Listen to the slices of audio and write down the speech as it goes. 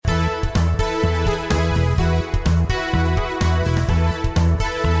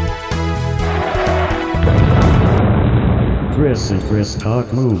Chris and Chris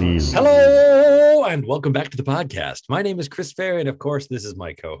Talk Movies. Hello, and welcome back to the podcast. My name is Chris Ferry, and of course, this is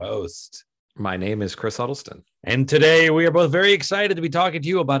my co-host. My name is Chris Huddleston. And today we are both very excited to be talking to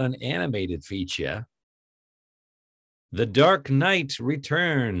you about an animated feature, The Dark Knight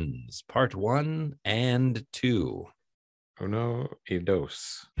Returns, Part 1 and 2. Uno y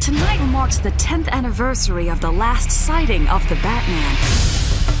dos. Tonight marks the 10th anniversary of the last sighting of the Batman.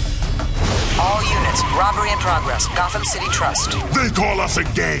 All units, robbery in progress. Gotham City Trust. They call us a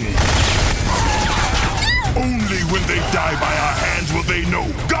gang. Only when they die by our hands will they know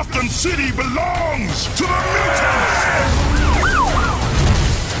Gotham City belongs to the mutants!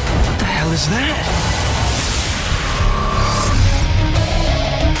 What the hell is that?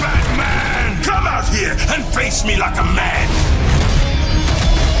 Batman! Come out here and face me like a man!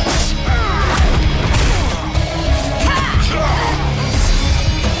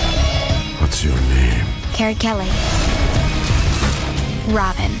 What's your name? Carrie Kelly.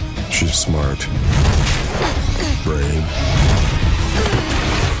 Robin. She's smart. Brave.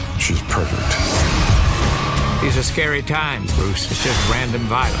 She's perfect. These are scary times, Bruce. It's just random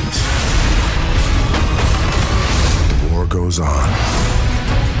violence. The war goes on.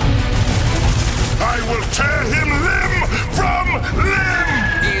 I will tear him limb from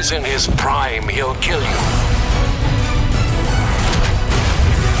limb! He's in his prime. He'll kill you.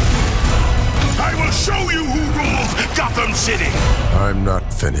 I will show you who rules Gotham City! I'm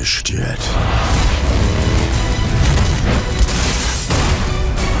not finished yet.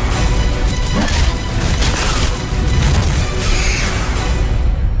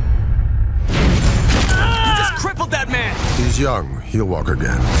 You just crippled that man! He's young. He'll walk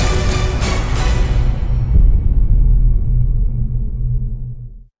again.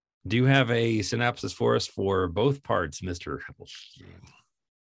 Do you have a synopsis for us for both parts, Mr.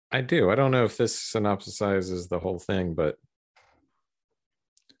 I do. I don't know if this synopsizes the whole thing, but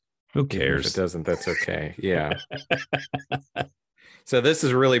Who if cares? it doesn't, that's okay. Yeah. So this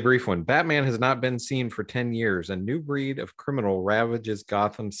is a really brief one. Batman has not been seen for 10 years. A new breed of criminal ravages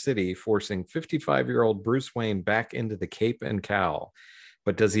Gotham City, forcing 55-year-old Bruce Wayne back into the cape and cowl.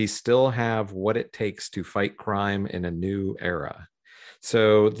 But does he still have what it takes to fight crime in a new era?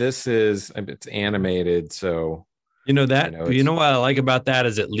 So this is, it's animated, so... You know what I like about that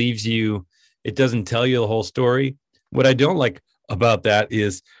is it doesn't tell you the whole story. What I don't like about that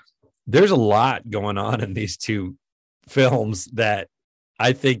is there's a lot going on in these two films that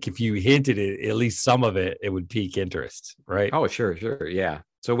I think if you hinted it, at least some of it, it would pique interest, right? Oh, sure. Yeah.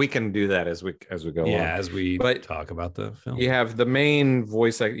 So we can do that as we go on. As we talk about the film. You have the main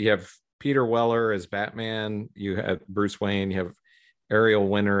voice, you have Peter Weller as Batman, you have Bruce Wayne, you have Ariel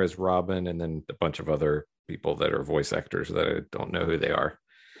Winter as Robin, and then a bunch of other people that are voice actors that I don't know who they are.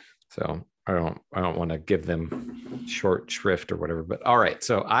 So I don't want to give them short shrift or whatever, but all right.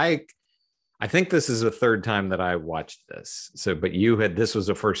 So I think this is the third time that I watched this. So, but this was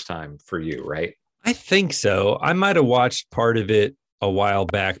the first time for you, right? I think so. I might have watched part of it a while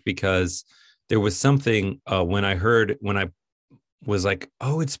back because there was something when I was like,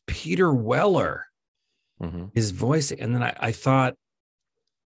 oh, it's Peter Weller, his voice. And then I thought,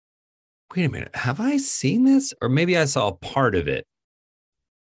 wait a minute, have I seen this? Or maybe I saw a part of it.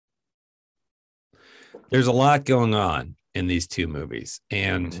 There's a lot going on in these two movies.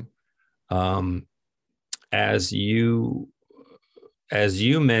 And as you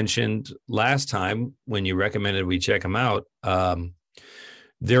mentioned last time when you recommended we check them out,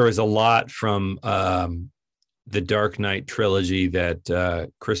 there is a lot from the Dark Knight trilogy that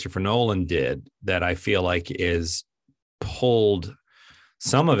Christopher Nolan did that I feel like is pulled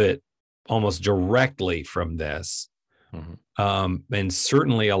some of it almost directly from this. And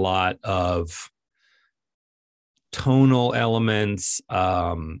certainly a lot of tonal elements,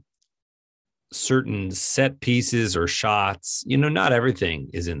 certain set pieces or shots, not everything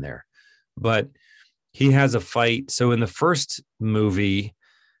is in there, but he has a fight. So in the first movie,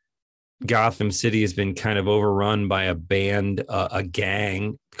 Gotham City has been kind of overrun by a band, a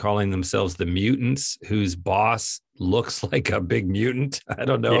gang calling themselves the Mutants, whose boss looks like a big mutant. I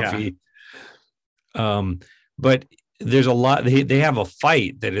don't know if he, but there's a lot. They have a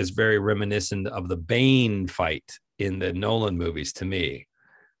fight that is very reminiscent of the Bane fight in the Nolan movies to me,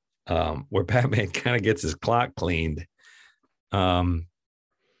 where Batman kind of gets his clock cleaned. And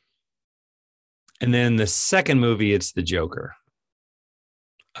then the second movie, it's the Joker.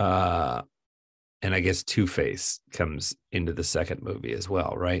 And I guess Two-Face comes into the second movie as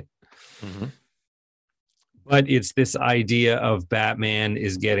well, right? But it's this idea of Batman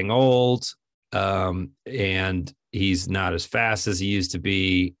is getting old, and he's not as fast as he used to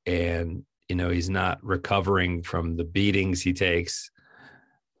be, and he's not recovering from the beatings he takes.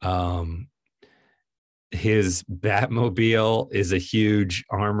 His Batmobile is a huge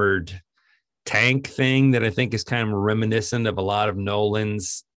armored tank thing that I think is kind of reminiscent of a lot of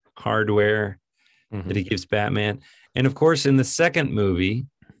Nolan's hardware that he gives Batman. And of course, in the second movie,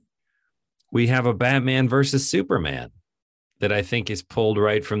 we have a Batman versus Superman that I think is pulled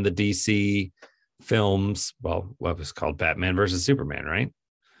right from the DC films. Well, what was called Batman versus Superman, right?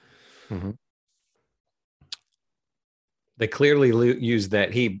 Mm-hmm. They clearly use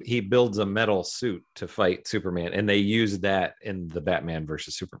that. He builds a metal suit to fight Superman, and they use that in the Batman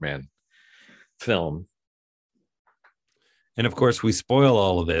versus Superman film. And of course, we spoil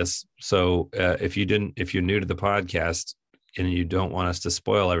all of this. So if you're new to the podcast and you don't want us to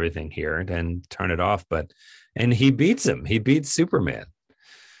spoil everything here, then turn it off. And he beats him. He beats Superman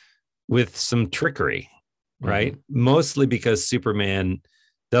with some trickery, right? Mostly because Superman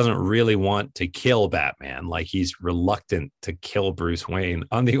doesn't really want to kill Batman. Like, he's reluctant to kill Bruce Wayne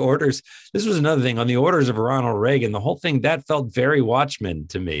on the orders. This was another thing on the orders of Ronald Reagan. The whole thing that felt very Watchmen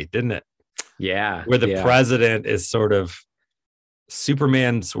to me, didn't it? Yeah. Where the president is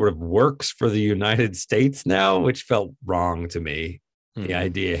Superman sort of works for the United States now, which felt wrong to me. The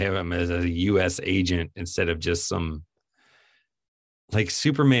idea of him as a U.S. agent instead of just some, like,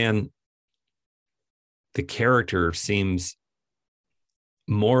 Superman, the character seems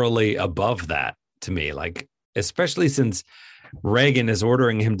morally above that to me, like, especially since Reagan is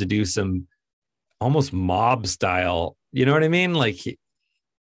ordering him to do some almost mob style, you know what I mean? Like,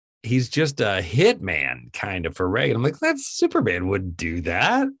 he's just a hitman kind of for Reagan. I'm like, that's Superman would do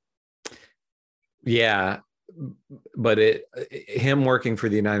that. Yeah. But him working for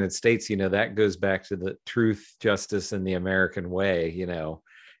the United States, that goes back to the truth, justice, and the American way,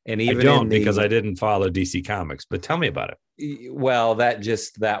 and even I don't, because I didn't follow DC Comics, but tell me about it. Well, that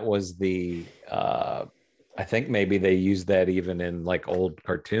was the, I think maybe they used that even in like old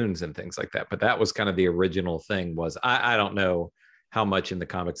cartoons and things like that. But that was kind of the original thing. Was I don't know how much in the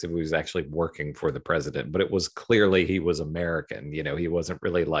comics it was actually working for the president, but it was clearly he was American. He wasn't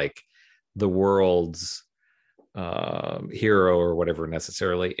really like the world's hero or whatever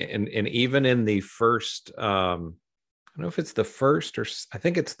necessarily. And even in the first, I don't know if it's the first, or I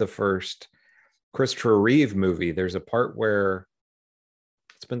think it's the first Christopher Reeve movie, there's a part where,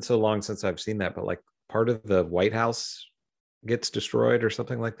 it's been so long since I've seen that, but like part of the White House gets destroyed or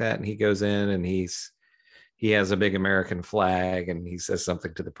something like that, and he goes in and he has a big American flag and he says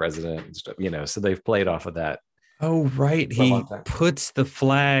something to the president and stuff, so they've played off of that. Oh, right. He puts the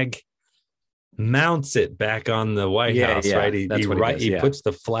flag, mounts it back on the White House, right? He puts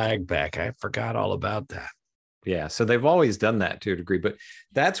the flag back. I forgot all about that. Yeah, so they've always done that to a degree, but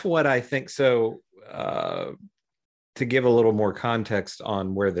that's what I think. So to give a little more context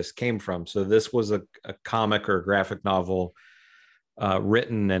on where this came from. So this was a comic or a graphic novel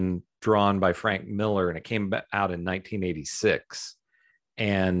written and drawn by Frank Miller, and it came out in 1986.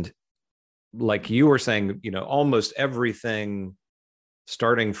 And like you were saying, almost everything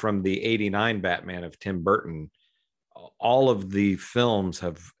starting from the 89 Batman of Tim Burton, all of the films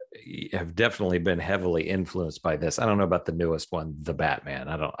have definitely been heavily influenced by this. I don't know about the newest one, The Batman.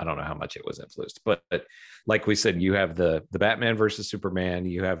 I don't know how much it was influenced, but like we said, you have the Batman versus Superman,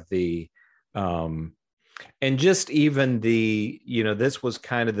 you have the and just even the, this was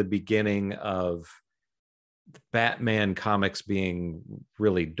kind of the beginning of Batman comics being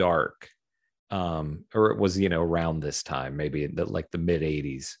really dark. Or it was, around this time, maybe like the mid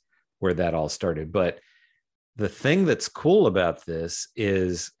 80s where that all started. But the thing that's cool about this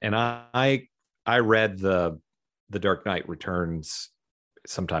is, and I read the Dark Knight Returns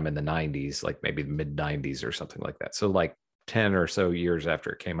sometime in the 90s, like maybe the mid 90s or something like that. So like 10 or so years after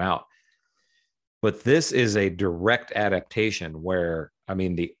it came out. But this is a direct adaptation where, I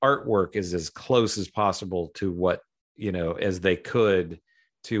mean, the artwork is as close as possible to what, as they could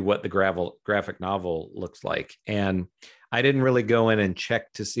to what the graphic novel looks like. And I didn't really go in and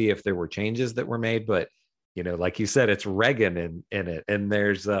check to see if there were changes that were made, but like you said, it's Reagan in it. And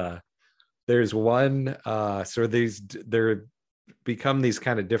there's one, so there become these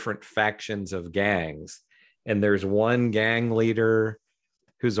kind of different factions of gangs. And there's one gang leader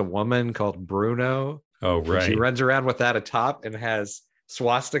who's a woman called Bruno. Oh, right. She runs around without a top and has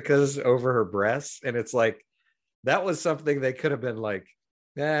swastikas over her breasts. And it's like, that was something they could have been like,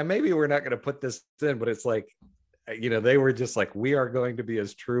 maybe we're not going to put this in, but it's like, they were just like, we are going to be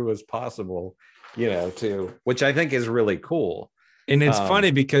as true as possible, to, which I think is really cool. And it's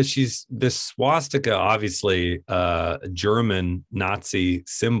funny because she's this swastika, obviously a German Nazi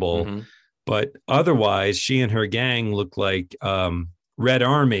symbol, but otherwise she and her gang look like Red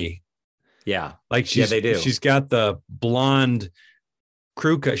Army Yeah. Like they do. She's got the blonde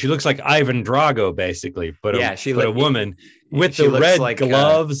crew cut. She looks like Ivan Drago, basically, but a woman with the red like,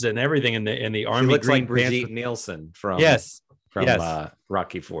 gloves and everything in the army. She looks green like Brigitte pants. Nielsen from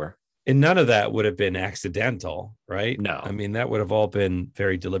Rocky IV. And none of that would have been accidental, right? No, I mean that would have all been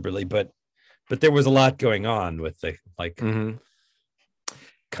very deliberately, but there was a lot going on with the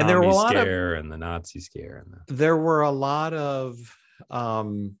and there were a lot scare and the Nazi scare, there were a lot of,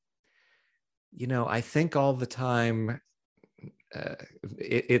 I think all the time.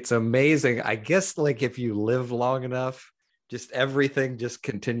 It's amazing. I guess like if you live long enough, just everything just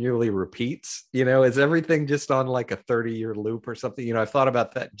continually repeats, is everything just on like a 30-year loop or something? I've thought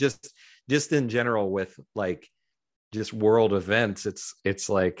about that just in general with like just world events. It's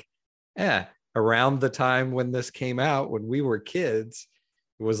like, around the time when this came out, when we were kids,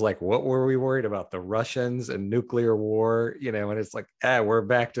 it was like, what were we worried about? The Russians and nuclear war, and it's like, we're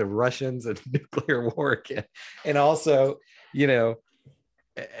back to Russians and nuclear war again. And also,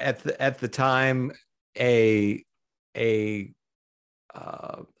 at the time, a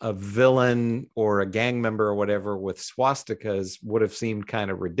villain or a gang member or whatever with swastikas would have seemed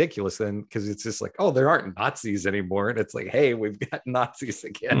kind of ridiculous then, because it's just like, oh, there aren't Nazis anymore, and it's like, hey, we've got Nazis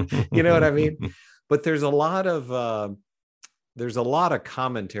again. You know what I mean? But there's a lot of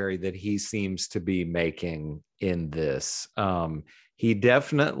commentary that he seems to be making in this. He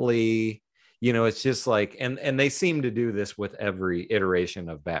definitely, it's just like, and they seem to do this with every iteration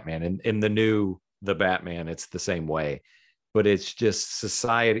of Batman. And in the Batman, it's the same way, but it's just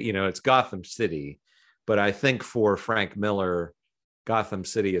society, it's Gotham City. But I think for Frank Miller, Gotham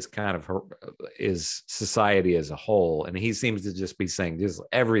City is is society as a whole. And he seems to just be saying just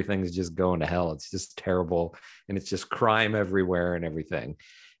everything's just going to hell. It's just terrible. And it's just crime everywhere and everything.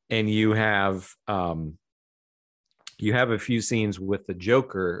 And you have a few scenes with the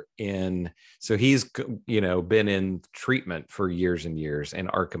Joker so he's, been in treatment for years and years in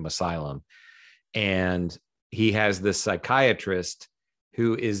Arkham Asylum. And he has this psychiatrist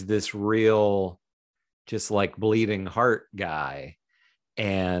who is this real, just like bleeding heart guy.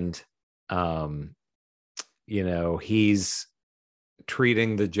 And, he's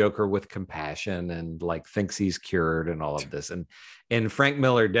treating the Joker with compassion and like thinks he's cured and all of this. And Frank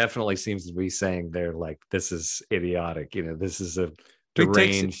Miller definitely seems to be saying they're like, this is idiotic. This is a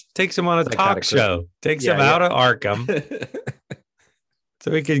deranged. Takes him on a talk show, takes him out of Arkham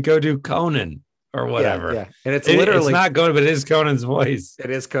so he could go do Conan or whatever. Yeah. And it's not Conan, but it is Conan's voice. It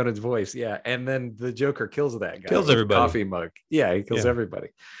is Conan's voice. Yeah. And then the Joker kills that guy. Kills everybody. Coffee mug. Yeah. He kills everybody.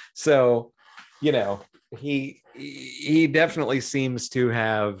 So, he definitely seems to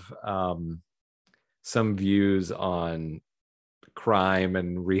have some views on crime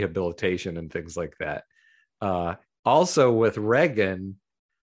and rehabilitation and things like that. Also with Reagan,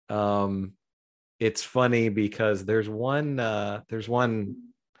 it's funny because there's one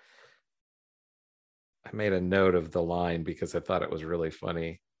I made a note of the line because I thought it was really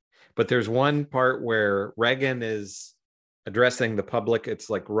funny, but there's one part where Reagan is addressing the public. It's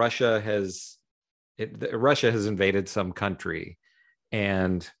like Russia has invaded some country,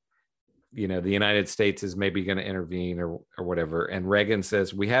 and the United States is maybe going to intervene or whatever. And Reagan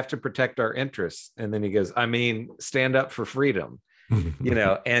says, we have to protect our interests. And then he goes, stand up for freedom,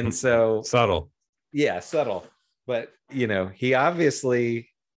 and so subtle. Yeah. Subtle. But, he obviously,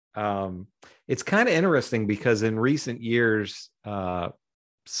 it's kind of interesting because in recent years,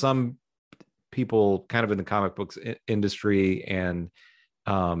 some people kind of in the comic books industry and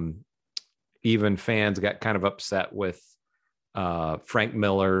even fans got kind of upset with Frank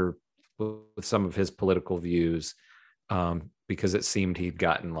Miller with some of his political views because it seemed he'd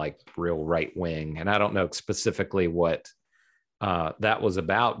gotten like real right wing. And I don't know specifically what that was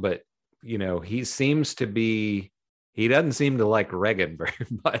about, but he doesn't seem to like Reagan very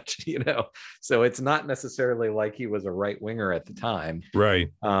much, so it's not necessarily like he was a right winger at the time. Right.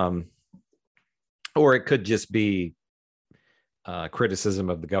 Or it could just be criticism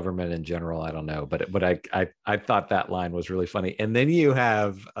of the government in general. I don't know, but I thought that line was really funny. And then you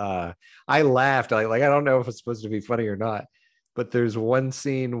have, I laughed. I don't know if it's supposed to be funny or not, but there's one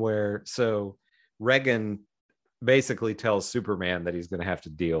scene where, so Reagan basically tells Superman that he's going to have to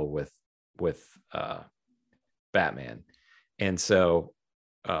deal with Batman. And so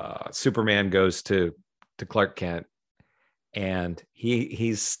Superman goes to Clark Kent, and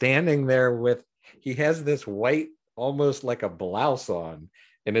he's standing there he has this white, almost like a blouse on,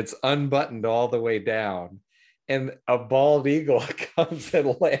 and it's unbuttoned all the way down, and a bald eagle comes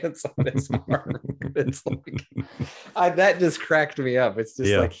and lands on his arm. It's like, that just cracked me up. It's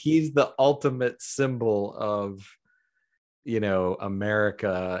just like, he's the ultimate symbol of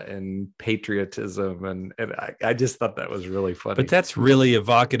America and patriotism, and I just thought that was really funny. But that's really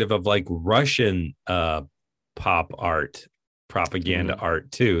evocative of like Russian pop art, propaganda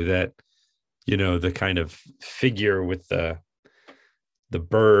art too. That the kind of figure with the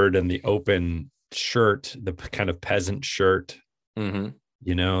bird and the open shirt, the kind of peasant shirt,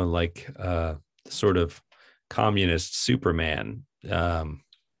 like sort of communist Superman,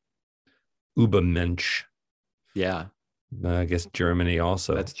 Übermensch. Yeah. I guess Germany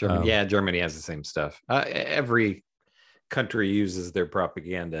also. That's Germany. Yeah, Germany has the same stuff. Every country uses their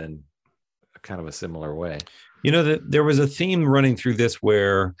propaganda in kind of a similar way. There was a theme running through this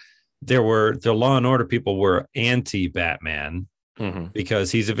where the Law and Order people were anti-Batman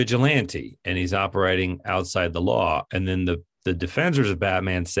because he's a vigilante and he's operating outside the law. And then the defenders of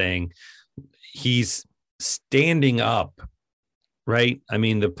Batman saying he's standing up. Right. I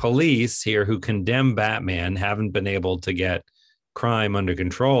mean, the police here who condemn Batman haven't been able to get crime under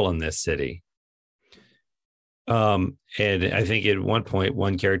control in this city. And I think at one point,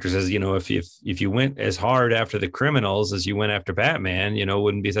 one character says, if you went as hard after the criminals as you went after Batman, it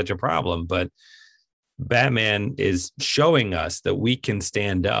wouldn't be such a problem. But Batman is showing us that we can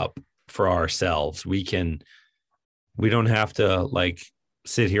stand up for ourselves. We don't have to like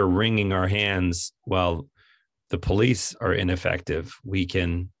sit here wringing our hands while the police are ineffective. We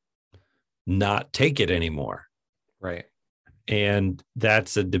can not take it anymore. Right. And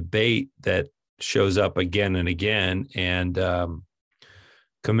that's a debate that shows up again and again. And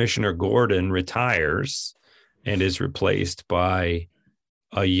Commissioner Gordon retires and is replaced by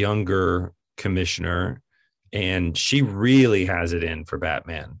a younger commissioner. And she really has it in for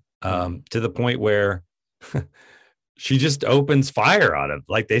Batman, to the point where she just opens fire on him.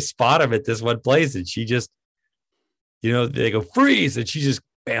 Like they spot him at this one place and she just, they go freeze, and she just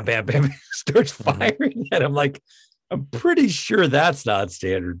bam, bam, bam, starts firing at him. Like, I'm pretty sure that's not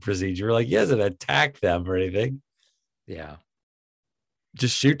standard procedure. Like, he hasn't attacked them or anything. Yeah,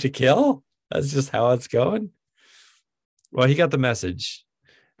 just shoot to kill. That's just how it's going. Well, he got the message,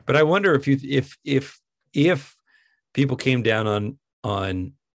 but I wonder if people came down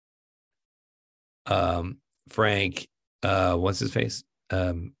on Frank, what's his face?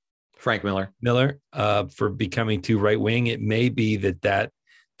 Frank Miller for becoming too right wing. It may be that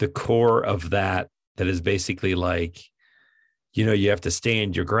the core of that is basically like, you have to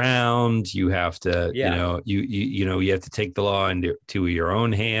stand your ground. You have to, you have to take the law into your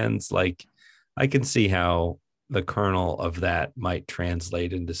own hands. Like, I can see how the kernel of that might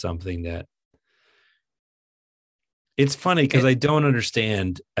translate into something that. It's funny because I don't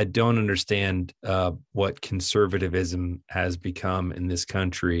understand what conservatism has become in this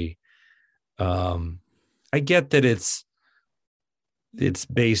country. I get that it's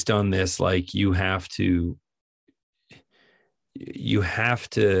based on this, like you have to,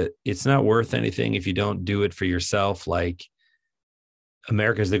 it's not worth anything if you don't do it for yourself. Like,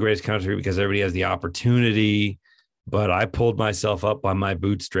 America is the greatest country because everybody has the opportunity, but I pulled myself up by my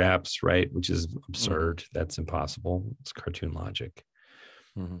bootstraps, right? Which is absurd. That's impossible. It's cartoon logic.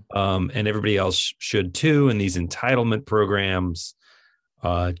 And everybody else should too. And these entitlement programs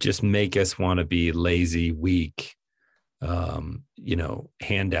just make us want to be lazy, weak,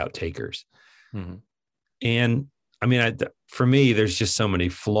 handout takers. And I mean, for me, there's just so many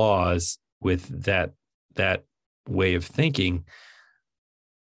flaws with that way of thinking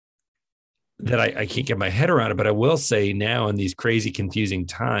that I can't get my head around it. But I will say now, in these crazy, confusing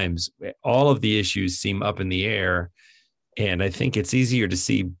times, all of the issues seem up in the air. And I think it's easier to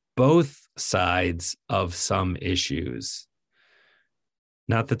see both sides of some issues.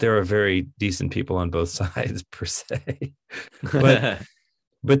 Not that there are very decent people on both sides per se,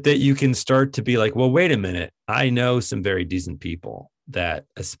 but that you can start to be like, well, wait a minute. I know some very decent people that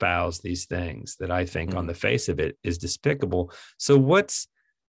espouse these things that I think on the face of it is despicable. So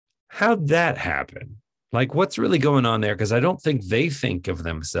how'd that happen? Like, what's really going on there? Because I don't think they think of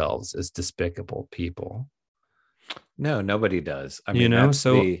themselves as despicable people. No, nobody does. I mean,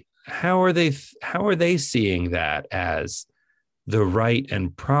 how are they seeing that as the right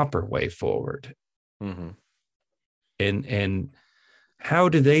and proper way forward? And how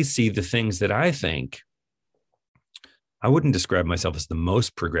do they see the things that I think? I wouldn't describe myself as the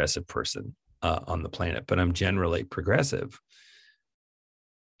most progressive person on the planet, but I'm generally progressive.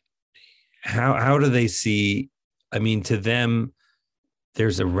 How do they see? I mean, to them,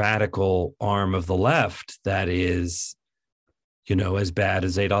 there's a radical arm of the left that is, as bad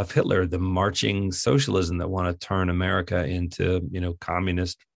as Adolf Hitler, the marching socialism that want to turn America into,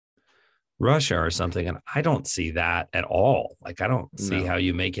 communist Russia or something. And I don't see that at all. Like, I don't see how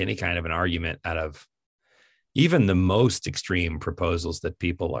you make any kind of an argument out of even the most extreme proposals that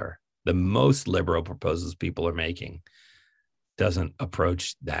the most liberal proposals people are making doesn't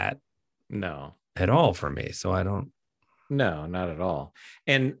approach that No. at all for me. So I don't. No, not at all.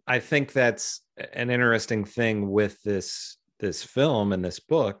 And I think that's an interesting thing with this film and this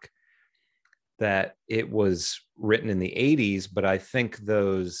book, that it was written in the 80s, but I think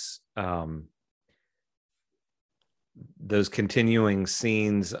those continuing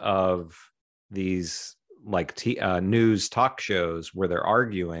scenes of these like news talk shows where they're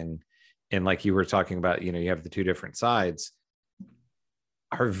arguing, and like you were talking about, you have the two different sides,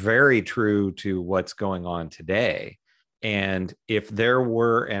 are very true to what's going on today. And if there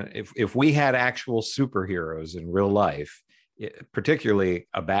were, and if we had actual superheroes in real life, particularly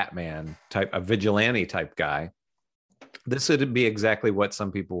a Batman type, a vigilante type guy, this would be exactly what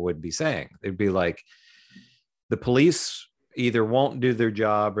some people would be saying. They'd be like, the police either won't do their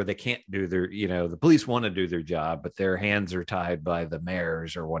job or they can't do their, the police want to do their job, but their hands are tied by the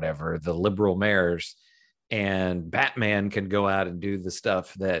mayors or whatever, the liberal mayors, and Batman can go out and do the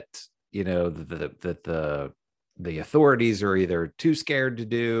stuff that, the authorities are either too scared to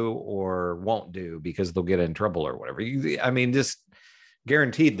do or won't do because they'll get in trouble or whatever. Just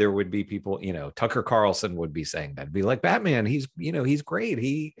guaranteed there would be people, Tucker Carlson would be saying that. It'd be like, Batman, he's great.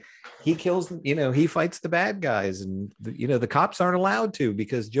 He kills, he fights the bad guys, and the cops aren't allowed to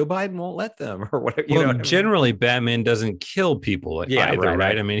because Joe Biden won't let them or whatever. Generally Batman doesn't kill people either,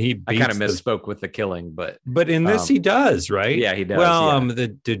 right? I mean, I kind of misspoke with the killing, but in this he does, right? Yeah, he does. Well,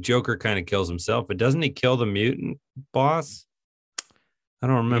 the Joker kind of kills himself, but doesn't he kill the mutant boss? I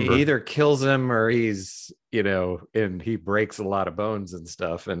don't remember. He either kills him or he's, and he breaks a lot of bones and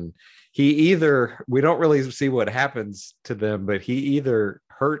stuff. And we don't really see what happens to them, but he either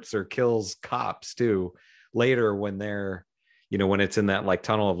hurts or kills cops too later when they're, when it's in that like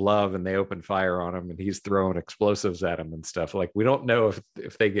tunnel of love and they open fire on him and he's throwing explosives at him and stuff. Like, we don't know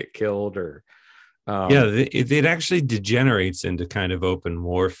if they get killed or. It actually degenerates into kind of open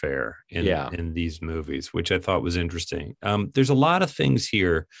warfare in these movies, which I thought was interesting. There's a lot of things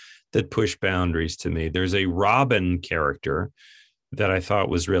here that push boundaries to me. There's a Robin character that I thought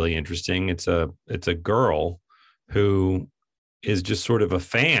was really interesting. It's a girl who is just sort of a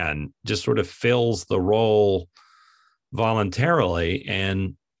fan, just sort of fills the role voluntarily.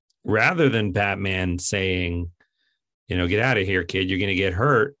 And rather than Batman saying, get out of here, kid, you're going to get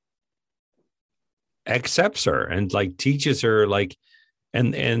hurt, accepts her and like teaches her, like,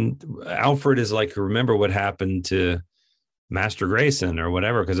 and Alfred is like, remember what happened to Master Grayson or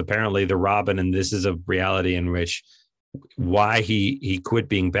whatever, because apparently the Robin, and this is a reality in which why he quit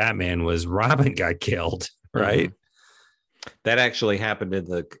being Batman was Robin got killed, right? Mm-hmm. That actually happened in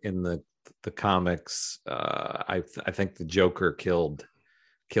the comics. I think the Joker killed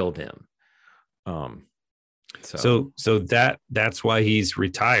him. So that's why he's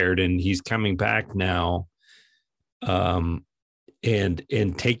retired, and he's coming back now, and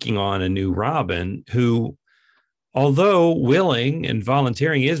taking on a new Robin who, although willing and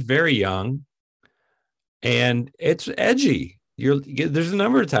volunteering, is very young, and it's edgy. There's a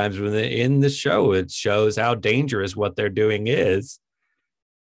number of times when in the show it shows how dangerous what they're doing is,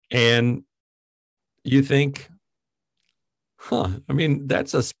 and you think, I mean,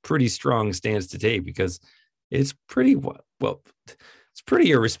 that's a pretty strong stance to take, because it's pretty it's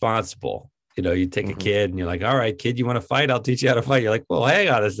pretty irresponsible. You take a kid and you're like, all right, kid, you want to fight? I'll teach you how to fight. You're like, well, hang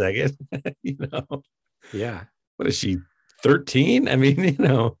on a second. Yeah. What is she, 13? I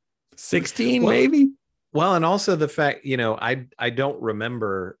mean, 16 maybe. Well, and also the fact, I don't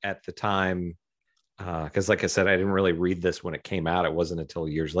remember at the time, because like I said, I didn't really read this when it came out. It wasn't until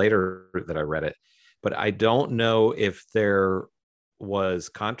years later that I read it. But I don't know if there was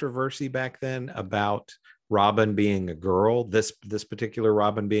controversy back then about Robin being a girl, this particular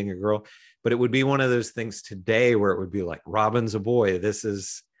Robin being a girl, but it would be one of those things today where it would be like, Robin's a boy. This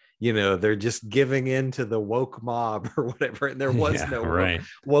is, they're just giving in to the woke mob or whatever. And there was no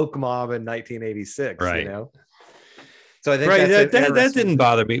woke mob in 1986, right. So I think that didn't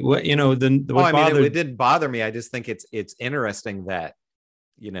bother me. What, it didn't bother me. I just think it's interesting that,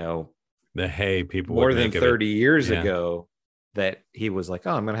 people more than 30 years ago that he was like,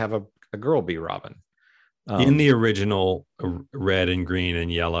 oh, I'm going to have a girl be Robin. In the original red and green and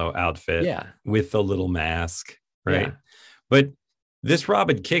yellow outfit, with the little mask, right? Yeah. But this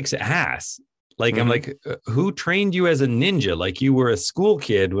Robin kicks ass. Like, I'm like, who trained you as a ninja? Like, you were a school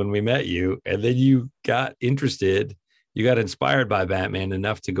kid when we met you, and then you got interested, you got inspired by Batman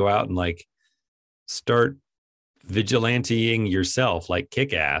enough to go out and like start vigilanteing yourself, like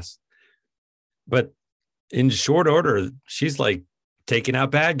kick ass. But in short order, she's like taking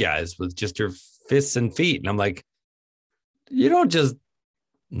out bad guys with just her fists and feet. And I'm like, you don't just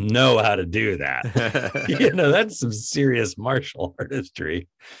know how to do that. That's some serious martial artistry.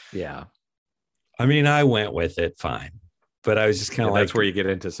 Yeah. I mean, I went with it fine, but I was just kind of like, that's where you get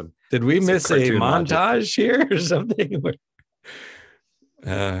into some. Did we miss a cartoon montage here or something?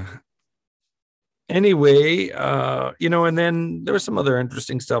 Anyway, and then there was some other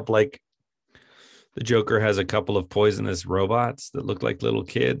interesting stuff, like the Joker has a couple of poisonous robots that look like little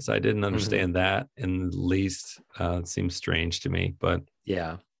kids. I didn't understand that in the least. It seems strange to me, but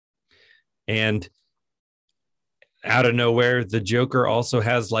yeah. And out of nowhere, the Joker also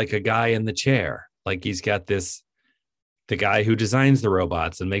has like a guy in the chair. Like he's got the guy who designs the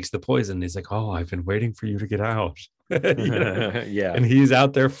robots and makes the poison. He's like, oh, I've been waiting for you to get out. Yeah. And he's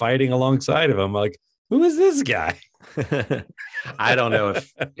out there fighting alongside of him. Like, who is this guy? I don't know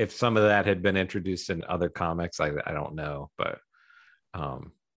if some of that had been introduced in other comics. I don't know, but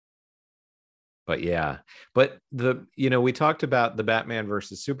yeah. But we talked about the Batman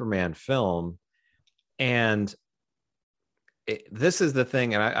versus Superman film, and this is the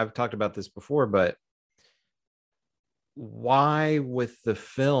thing, and I've talked about this before, but why with the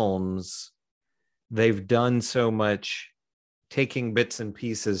films they've done so much taking bits and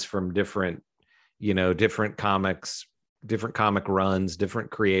pieces from different comics, different comic runs, different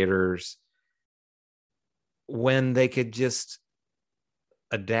creators, when they could just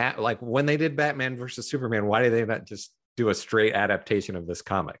adapt. Like when they did Batman versus Superman, why did they not just do a straight adaptation of this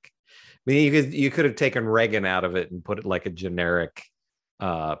comic? I mean, you could have taken Reagan out of it and put it like a generic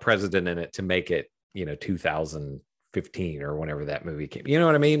president in it to make it 2015 or whenever that movie came. You know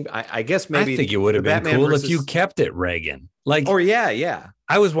what I mean? I guess maybe I think it would have been Batman cool versus... if you kept it Reagan. Like, or yeah.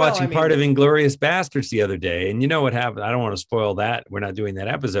 I was watching part of Inglourious Bastards the other day, and you know what happened? I don't want to spoil that. We're not doing that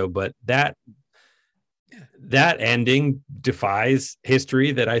episode, but that ending defies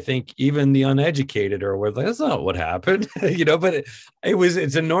history that I think even the uneducated are like, that's not what happened, but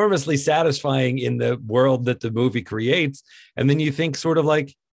it's enormously satisfying in the world that the movie creates. And then you think sort of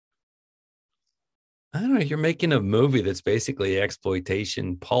like, I don't know, you're making a movie that's basically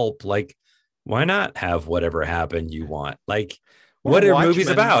exploitation pulp. Like, why not have whatever happened you want? Like, what are movies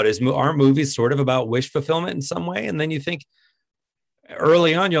about? Are movies sort of about wish fulfillment in some way? And then you think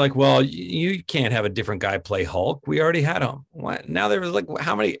early on, you're like, well, you can't have a different guy play Hulk. We already had him. What? Now there was like,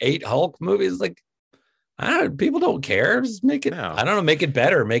 how many 8 Hulk movies? Like, I don't know. People don't care. Just make it, I don't know, make it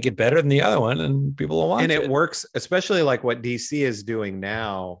better than the other one, and people will watch it. And it works, especially like what DC is doing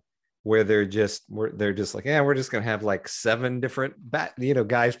now, where they're just like, yeah, we're just gonna have like 7 different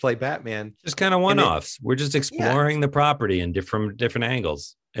guys play Batman. Just kind of one-offs. We're just exploring the property in different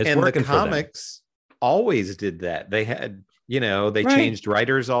angles. It's and working the comics always did that. They had, they changed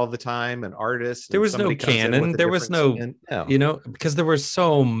writers all the time and artists. There was no canon. There was no, because there were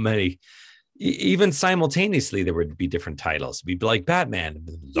so many. Even simultaneously, there would be different titles. It'd be like Batman,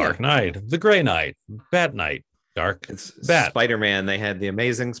 Dark Knight, The Gray Knight, Bat Knight. Spider-Man. They had the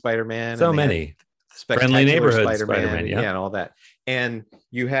Amazing Spider-Man. So many Friendly Neighborhood Spider-Man, and all that. And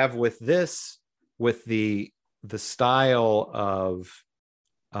you have with this, with the style of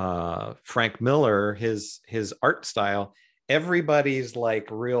Frank Miller, his art style, everybody's like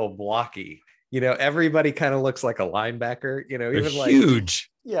real blocky. Everybody kind of looks like a linebacker. Even like huge.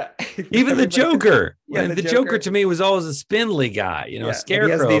 Yeah. Even the Joker. The Joker to me was always a spindly guy, a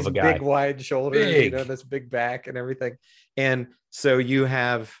scarecrow of a guy. Big wide shoulders, this big back and everything. And so you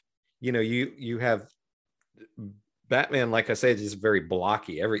have, you have Batman, like I said, just very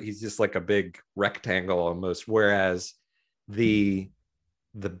blocky. He's just like a big rectangle almost. Whereas the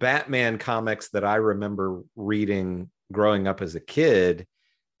Batman comics that I remember reading growing up as a kid,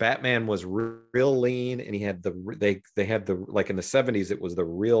 Batman was real lean, and he had they had the, like in the 70s, it was the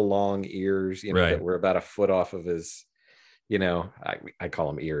real long ears, that were about a foot off of his, I call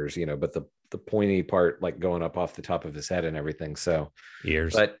them ears, but the pointy part, like going up off the top of his head and everything. So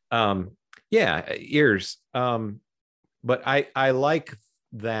ears, but ears. But I like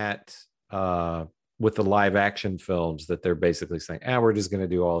that with the live action films that they're basically saying, we're just going to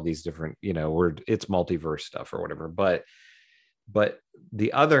do all these different, it's multiverse stuff or whatever. But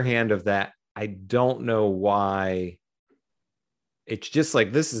the other hand of that, I don't know why. It's just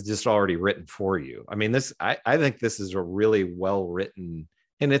like, this is just already written for you. I mean, I think this is a really well written,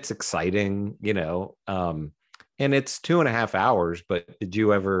 and it's exciting, and it's 2.5 hours. But did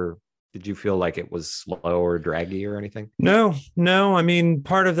you feel like it was slow or draggy or anything? No. I mean,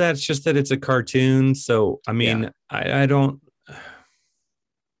 part of that's just that it's a cartoon. So, I mean, I don't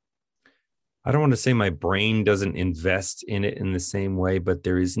want to say my brain doesn't invest in it in the same way, but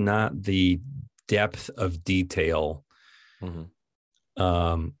there is not the depth of detail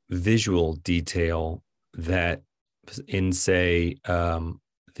visual detail that in, say,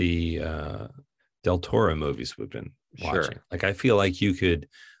 the Del Toro movies we've been watching. Sure. Like, I feel like you could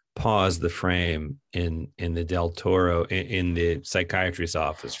pause the frame in the Del Toro in the psychiatrist's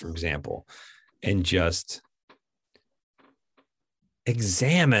office, for example, and just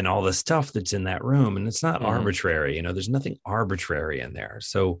examine all the stuff that's in that room. And it's not arbitrary, you know, there's nothing arbitrary in there.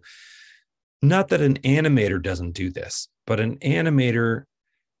 So not that an animator doesn't do this, but an animator,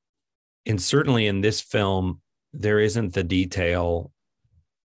 and certainly in this film, there isn't the detail.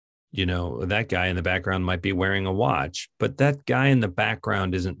 You know, that guy in the background might be wearing a watch, but that guy in the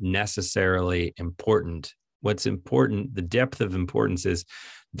background isn't necessarily important. What's important, the depth of importance, is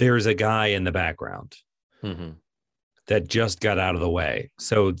there's a guy in the background that just got out of the way.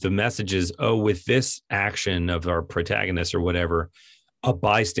 So the message is, oh, with this action of our protagonist or whatever, a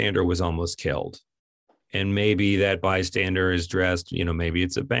bystander was almost killed. And maybe that bystander is dressed, you know, maybe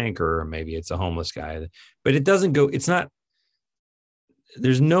it's a banker or maybe it's a homeless guy, but it doesn't go, it's not,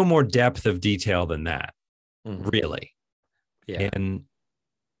 there's no more depth of detail than that, really. Yeah. And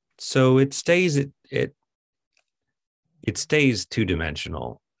so it stays, it stays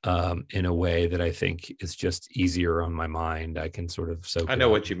two-dimensional in a way that I think is just easier on my mind. I can sort of soak I it know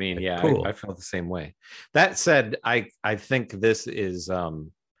up. what you mean. Like, Yeah, cool. I felt the same way. That said, I think this is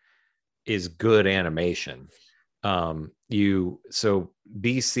good animation. So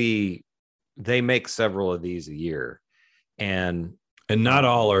DC, they make several of these a year, and not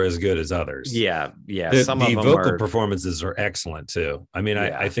all are as good as others. yeah. Some of the them vocal are, performances are excellent too. I mean,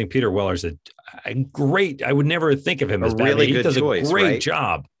 Yeah. I think Peter Weller's a great. I would never think of him A as bad. really He good does choice, a great right?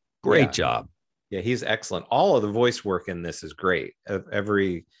 job. Yeah. Great job. Yeah, he's excellent. All of the voice work in this is great.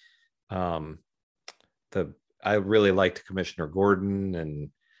 Every, I really liked Commissioner Gordon and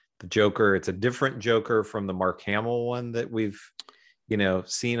the Joker. It's a different Joker from the Mark Hamill one that we've,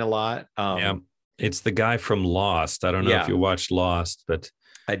 seen a lot. Yeah. It's the guy from Lost. I don't know if you watched Lost, but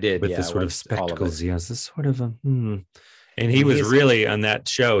I did. with yeah, the I sort of watched all of spectacles. it. He has this sort of a And he was really on that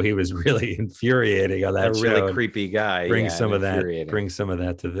show. He was really infuriating on that A show. really creepy guy. Bring yeah, some of that. infuriating. Bring some of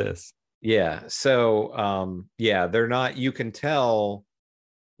that to this. Yeah. So, they're not, you can tell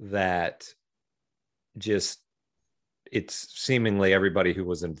that just it's seemingly everybody who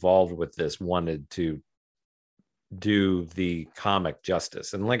was involved with this wanted to do the comic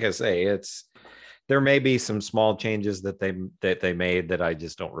justice. And like I say, there may be some small changes that they made that I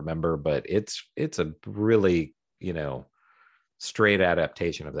just don't remember, but it's a really, straight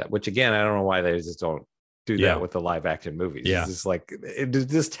adaptation of that, which again, I don't know why they just don't do that with the live action movies. Yeah. It's just like, it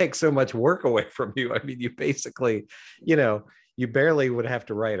just takes so much work away from you. I mean, you basically, you barely would have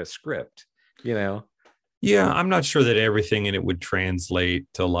to write a script, Yeah, I'm not sure that everything in it would translate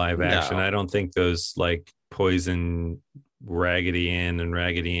to live action. No. I don't think those like Poison, Raggedy Ann and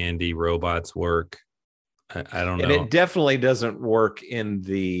Raggedy Andy robots work. I don't know. And it definitely doesn't work in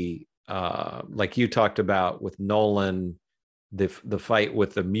the like you talked about with Nolan, the fight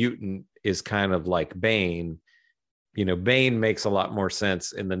with the mutant is kind of like Bane. Bane makes a lot more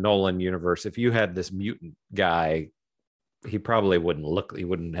sense in the Nolan universe. If you had this mutant guy, he probably he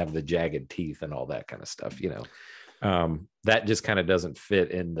wouldn't have the jagged teeth and all that kind of stuff, that just kind of doesn't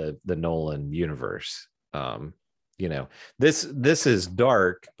fit in the Nolan universe. This is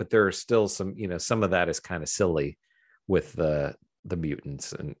dark, but there are still some, some of that is kind of silly with the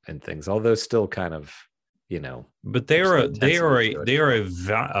mutants and things, although still kind of, but they are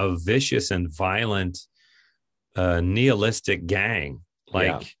a vicious and violent nihilistic gang.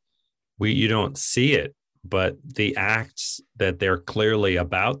 Like you don't see it, but the acts that they're clearly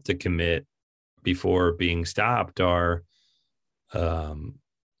about to commit before being stopped are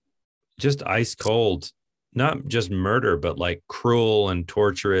just ice cold, not just murder, but like cruel and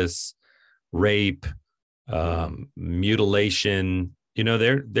torturous rape, mutilation.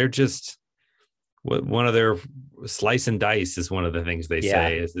 They're just one of their slice and dice is one of the things they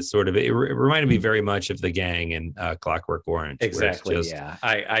say is this sort of, it reminded me very much of the gang in Clockwork Orange. Exactly.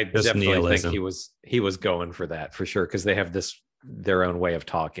 I definitely nihilism. think he was going for that for sure. Cause they have their own way of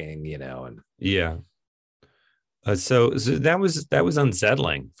talking, and so that was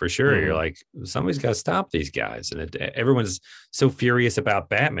unsettling for sure. You're like, somebody's got to stop these guys. And everyone's so furious about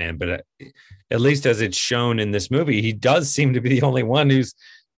Batman, but at least as it's shown in this movie, he does seem to be the only one who's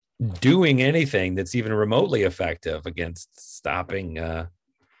doing anything that's even remotely effective against stopping a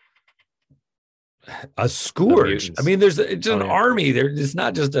scourge. I mean, there's an army there. It's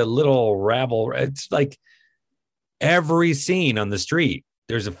not just a little rabble. It's like every scene on the street,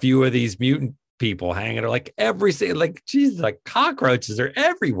 there's a few of these mutant people hanging, like every scene, like geez, like cockroaches are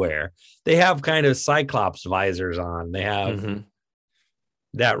everywhere. They have kind of Cyclops visors on. They have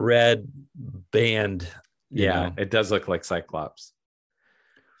that red band. You know? It does look like Cyclops.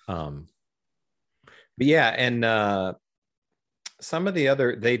 But yeah, and some of the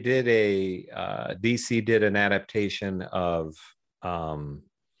other, they did DC did an adaptation of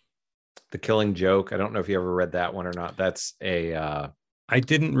The Killing Joke. I don't know if you ever read that one or not. That's I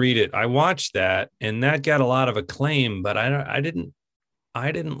didn't read it. I watched that, and that got a lot of acclaim, but I didn't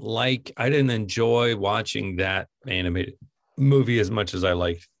enjoy watching that animated movie as much as I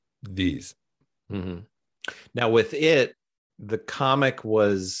liked these. Mm-hmm. Now with it, the comic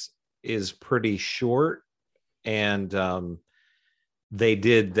is pretty short, and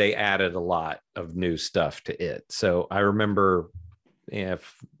they added a lot of new stuff to it. So I remember,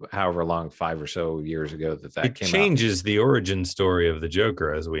 however long, 5 or so years ago that came out. It changes the origin story of the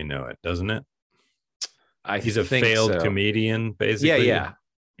Joker as we know it, doesn't it? He's a failed comedian, basically.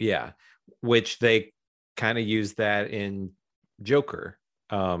 Yeah. Which they kind of use that in Joker,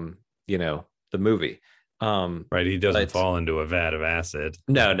 the movie. Right. He doesn't fall into a vat of acid.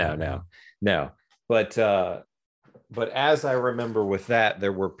 No. But as I remember with that,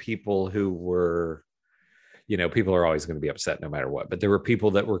 there were people who were, people are always going to be upset no matter what, but there were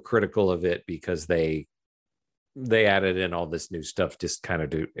people that were critical of it because they added in all this new stuff just kind of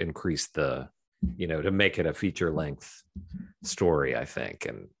to increase the, to make it a feature length story, I think.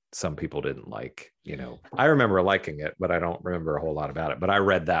 And some people didn't like, I remember liking it, but I don't remember a whole lot about it, but I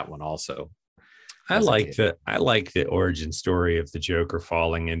read that one also. I like the origin story of the Joker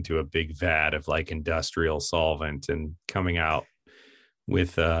falling into a big vat of like industrial solvent and coming out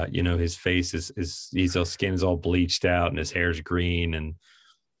with his face his skin's all bleached out and his hair's green, and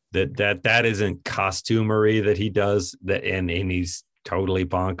that isn't costumery that he does that, and he's totally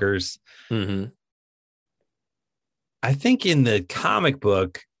bonkers. Mm-hmm. I think in the comic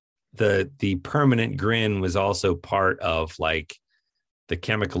book the permanent grin was also part of like the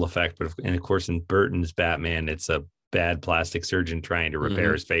chemical effect, and of course in Burton's Batman it's a bad plastic surgeon trying to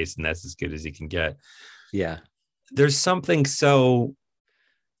repair his face, and that's as good as he can get. Yeah, there's something so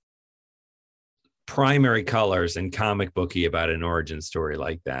primary colors and comic booky about an origin story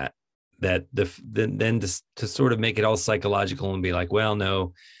like that then to sort of make it all psychological and be like, well,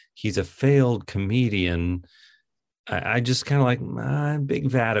 no, he's a failed comedian. I just kind of like big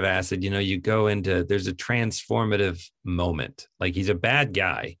vat of acid. You go into, there's a transformative moment. Like he's a bad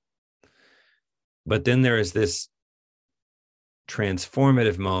guy, but then there is this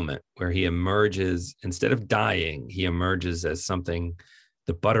transformative moment where he emerges, instead of dying, he emerges as something,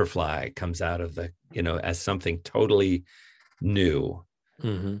 the butterfly comes out of the, as something totally new.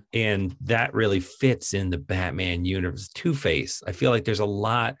 Mm-hmm. And that really fits in the Batman universe. Two-Face, I feel like there's a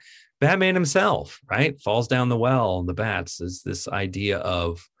lot. Batman himself, right, falls down the well. The bats is this idea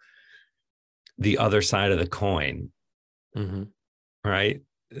of the other side of the coin, right?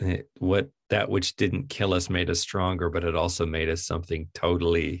 That which didn't kill us made us stronger, but it also made us something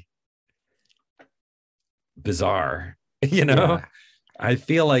totally bizarre. Yeah. I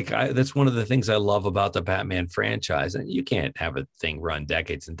feel like that's one of the things I love about the Batman franchise. And you can't have a thing run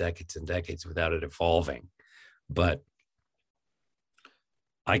decades and decades and decades without it evolving, but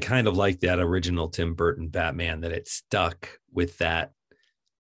I kind of like that original Tim Burton Batman, that it stuck with that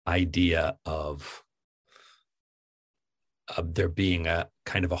idea of there being a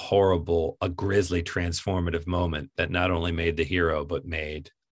kind of a grisly transformative moment that not only made the hero, but made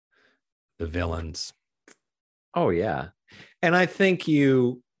the villains. Oh, yeah. And I think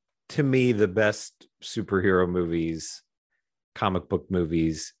to me, the best superhero movies, comic book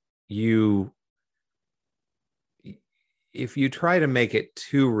movies, if you try to make it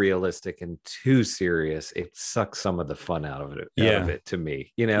too realistic and too serious, it sucks some of the fun out of it to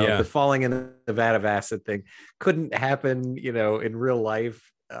me. The falling in the vat of acid thing couldn't happen, in real life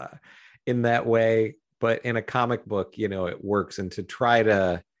in that way. But in a comic book, it works. And to try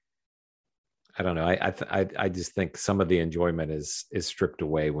to, I don't know, I just think some of the enjoyment is stripped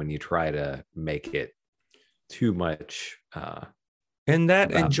away when you try to make it too much. And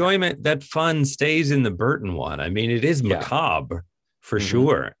that enjoyment, that fun stays in the Burton one. I mean, it is macabre for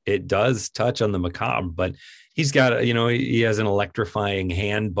sure. It does touch on the macabre, but he's got, he has an electrifying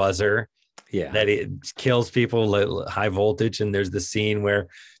hand buzzer that it kills people high voltage. And there's the scene where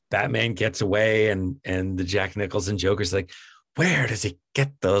Batman gets away and the Jack Nicholson Joker's like, where does he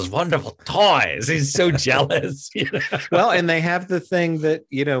get those wonderful toys? He's so jealous. Well, and they have the thing that,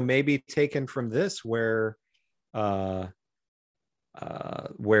 maybe taken from this where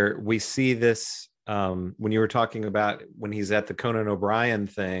we see this when you were talking about when he's at the Conan O'Brien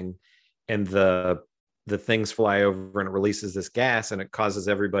thing and the the things fly over and it releases this gas and it causes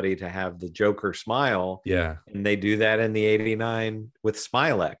everybody to have the Joker smile. Yeah. And they do that in the 89 with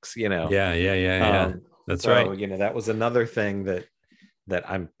Smilex, you know? Yeah. That's so, right. You know, that was another thing that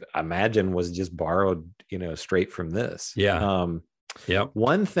I imagine was just borrowed, you know, straight from this. Yeah.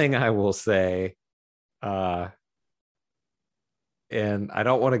 One thing I will say, and I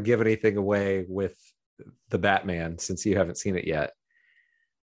don't want to give anything away with the Batman since you haven't seen it yet,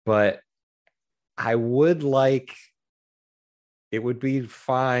 but I would like, it would be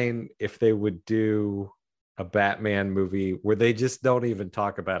fine if they would do a Batman movie where they just don't even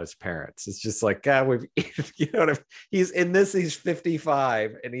talk about his parents. It's just like, God, you know what I mean? He's in this, he's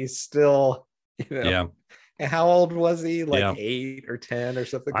 55 and he's still, you know. Yeah. And how old was he? Like 8 or 10 or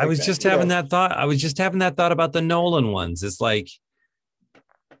something. I was just having that thought. I was just having that thought about the Nolan ones. It's like,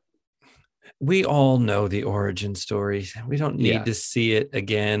 we all know the origin story. We don't need to see it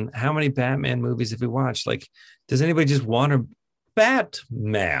again. How many Batman movies have we watched? Like, does anybody just want a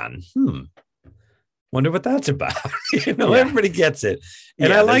Batman? Wonder what that's about. You know, everybody gets it.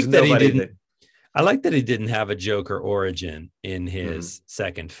 And I like that he didn't. I like that he didn't have a Joker origin in his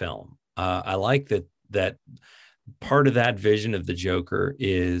second film. I like that part of that vision of the Joker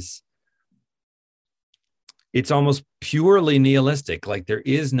is it's almost purely nihilistic. Like there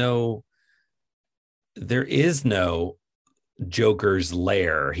is no Joker's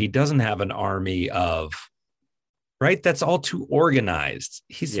lair. He doesn't have an army of, right? That's all too organized.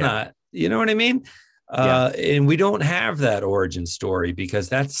 He's not, you know what I mean? And we don't have that origin story because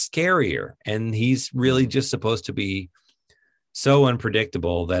that's scarier. And he's really just supposed to be so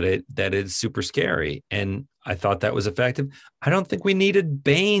unpredictable that it's super scary. And I thought that was effective. I don't think we needed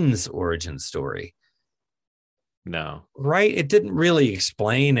Bane's origin story. No. Right? It didn't really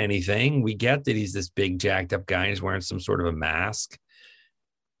explain anything. We get that he's this big jacked up guy. He's wearing some sort of a mask.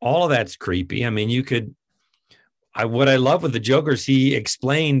 All of that's creepy. I mean, what I love with the Joker is he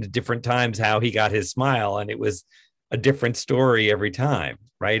explained different times how he got his smile, and it was a different story every time,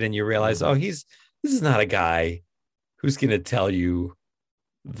 right? And you realize, this is not a guy who's going to tell you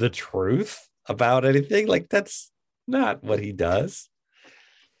the truth about anything. Like that's not what he does.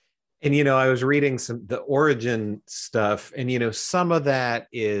 And, you know, I was reading the origin stuff, and, you know, some of that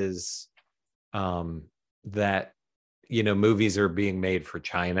is that, you know, movies are being made for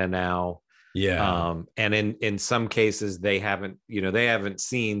China now. Yeah. And in some cases they haven't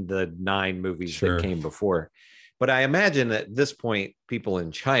seen the 9 movies that came before. But I imagine at this point, people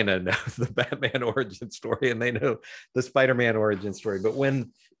in China know the Batman origin story and they know the Spider-Man origin story. But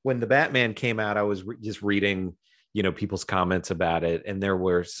when the Batman came out, I was just reading, you know, people's comments about it. And there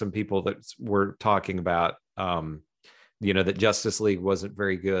were some people that were talking about, you know, that Justice League wasn't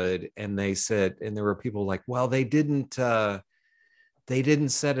very good. And they said, and there were people like, well, they didn't set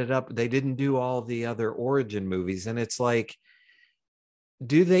it up. They didn't do all the other origin movies. And it's like,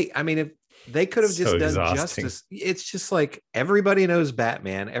 do they, I mean, if they could have just done Justice, it's just like everybody knows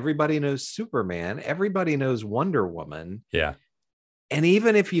Batman, everybody knows Superman, everybody knows Wonder Woman. Yeah. And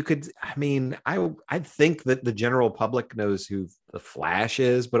even if you could, I mean, I think that the general public knows who the Flash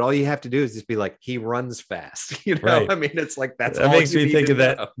is, but all you have to do is just be like, he runs fast. You know, right. I mean, it's like that makes me think of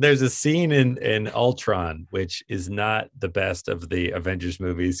that. There's a scene in Ultron, which is not the best of the Avengers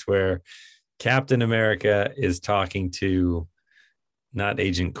movies, where Captain America is talking to not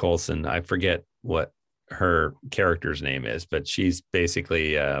Agent Coulson. I forget what her character's name is, but she's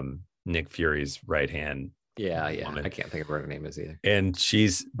basically Nick Fury's right hand. Yeah. Woman. I can't think of what her name is either. And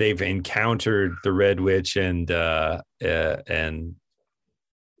they've encountered the Red Witch and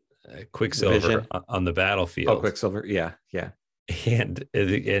Quicksilver on the battlefield. Oh, Quicksilver. Yeah.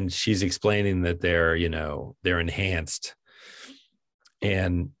 And she's explaining that they're enhanced.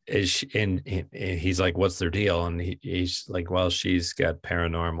 And he's like, what's their deal? And he's like, well, she's got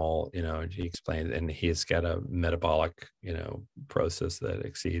paranormal, you know, he explained, and he's got a metabolic, you know, process that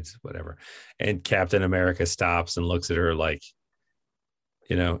exceeds whatever. And Captain America stops and looks at her like,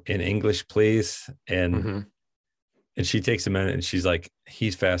 you know, in English, please. And and she takes a minute and she's like,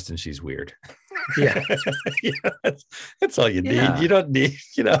 he's fast and she's weird. Yeah. That's all you need. You don't need,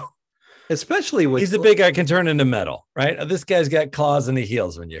 you know. Especially with, he's the big guy can turn into metal, right? This guy's got claws in the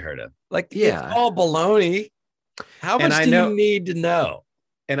heels when you heard him. Like, it's all baloney. How much do you need to know?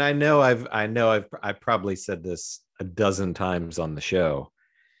 And I know I've probably said this a dozen times on the show,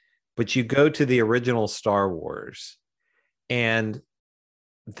 but you go to the original Star Wars, and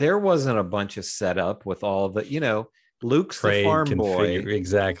there wasn't a bunch of setup with all the, you know, Luke's the farm boy.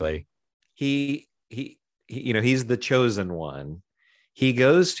 Exactly. He, you know, he's the chosen one. He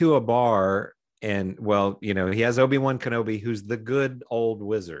goes to a bar and, well, you know, he has Obi-Wan Kenobi, who's the good old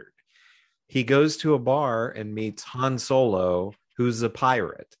wizard. he goes to a bar and meets Han Solo, who's a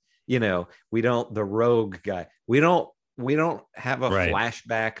pirate. The rogue guy. We don't have a Right.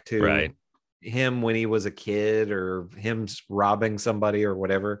 flashback to Right. him when he was a kid or him robbing somebody or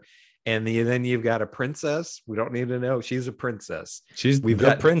whatever. And then you've got a princess. We don't need to know. She's a princess. We've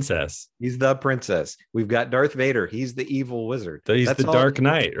got princess. He's the princess. We've got Darth Vader. He's the evil wizard. He's That's the all- Dark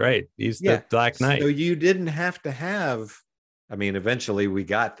Knight, right? He's the Black Knight. So you didn't have to have, eventually we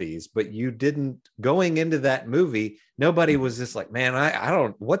got these, but you didn't, going into that movie, nobody was just like, man, I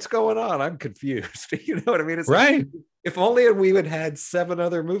don't, what's going on? I'm confused. You know what I mean? It's Right. Like, if only we would had 7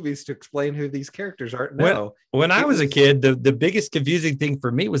 other movies to explain who these characters are. No. When I was a kid, the biggest confusing thing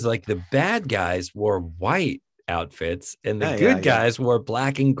for me was like the bad guys wore white outfits and the good guys wore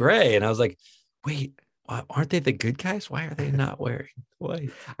black and gray. And I was like, wait, aren't they the good guys? Why are they not wearing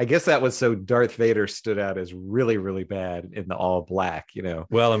white? I guess that was so Darth Vader stood out as really, really bad in the all black,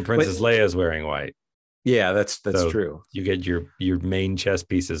 Well, and Princess Leia's wearing white. Yeah, that's So true. You get your main chess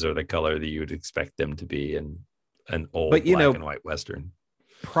pieces are the color that you would expect them to be in an old But, black and white Western.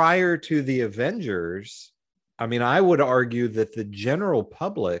 Prior to the Avengers, I would argue that the general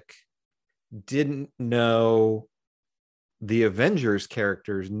public didn't know the Avengers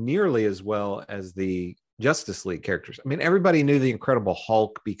characters nearly as well as the Justice League characters. Everybody knew the Incredible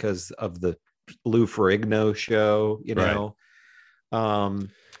Hulk because of the Lou Ferrigno show, Right.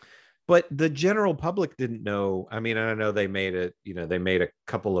 But the general public didn't know. I know they made it, they made a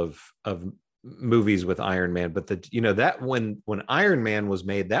couple of movies with Iron Man, but that when Iron Man was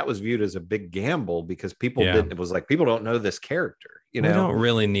made, that was viewed as a big gamble because people didn't. It was like people don't know this character. We don't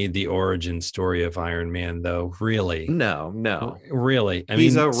really need the origin story of Iron Man, though. Really, no, really.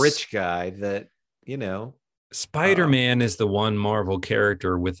 He's a rich guy that Spider-Man is the one Marvel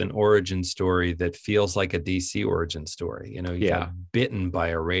character with an origin story that feels like a DC origin story. He got bitten by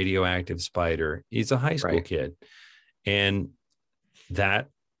a radioactive spider. He's a high school kid, and that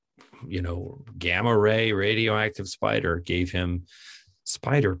gamma ray radioactive spider gave him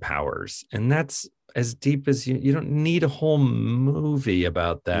spider powers, and that's as deep as you don't need a whole movie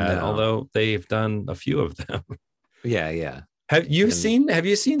about that. No. Although they've done a few of them. Yeah. Have you seen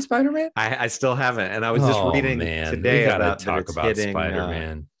Spider-Man? I still haven't, and I was just reading today we gotta about talk about hitting,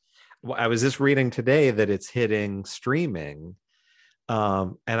 Spider-Man. I was just reading today that it's hitting streaming,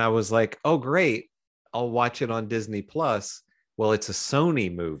 and I was like, oh great, I'll watch it on Disney Plus. Well, it's a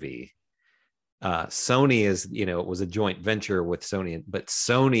Sony movie. Sony is, it was a joint venture with Sony, but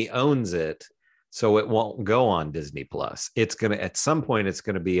Sony owns it, so it won't go on Disney Plus. At some point it's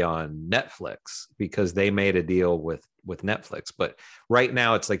gonna be on Netflix because they made a deal with Netflix. But right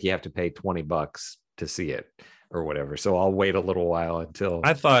now it's like you have to pay $20 to see it or whatever. So I'll wait a little while until.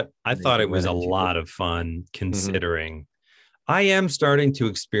 I thought it was a lot of fun considering. I am starting to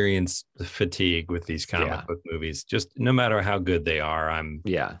experience the fatigue with these comic book movies. Just no matter how good they are,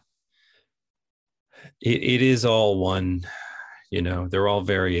 it is all one, they're all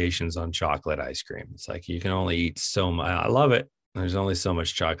variations on chocolate ice cream. It's like you can only eat so much. I love it. There's only so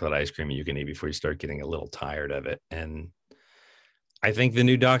much chocolate ice cream you can eat before you start getting a little tired of it. And I think the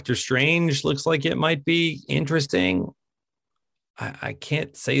new Doctor Strange looks like it might be interesting. I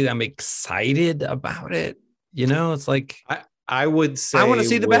can't say that I'm excited about it. It's like I would say I want to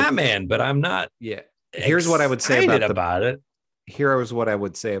see the Batman, but I'm not. Yeah. Here's what I would say about it. Here is what I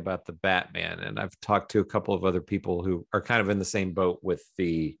would say about the Batman. And I've talked to a couple of other people who are kind of in the same boat with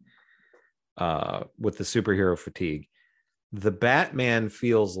the superhero fatigue. The Batman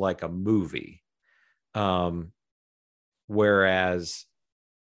feels like a movie. Whereas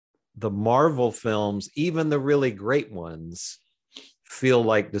the Marvel films, even the really great ones, feel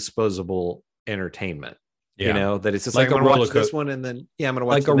like disposable entertainment. That it's just like I'm going to watch this one and then I'm going to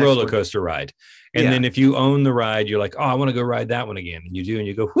watch like a roller coaster ride. And then if you own the ride, you're like, oh, I want to go ride that one again. And you do, and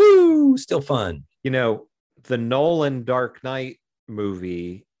you go, whoo, still fun. The Nolan Dark Knight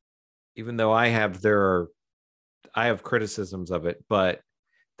movie, even though I have criticisms of it, but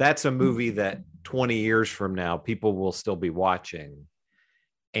that's a movie that 20 years from now, people will still be watching.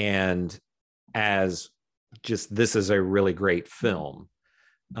 And as just, this is a really great film.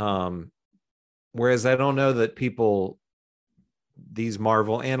 Whereas I don't know that these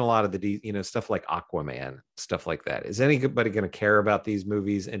Marvel and a lot of the stuff like Aquaman, stuff like that, is anybody going to care about these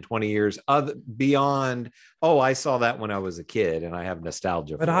movies in 20 years beyond, I saw that when I was a kid and I have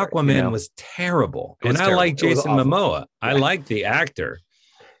nostalgia but for Aquaman was terrible. I like Jason Momoa. I like the actor.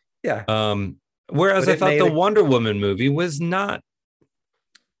 Whereas I thought the Wonder Woman movie was not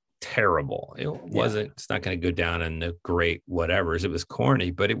terrible. It wasn't. It's not going to go down in the great whatevers. It was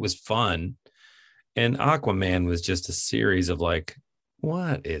corny, but it was fun. And Aquaman was just a series of like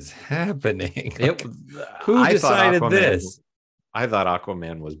What is happening? It, Who I thought decided Aquaman- this? I thought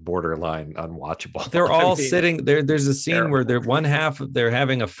Aquaman was borderline unwatchable. They're I all mean, sitting there. There's a scene where terrible. one half of they're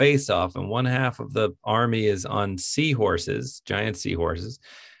having a face off, and one half of the army is on seahorses, giant seahorses,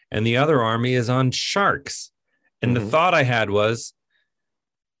 and the other army is on sharks. And the Mhm. thought I had was,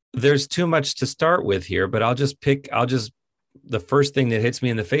 there's too much to start with here, but the first thing that hits me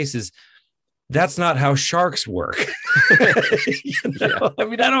in the face is, that's not how sharks work. I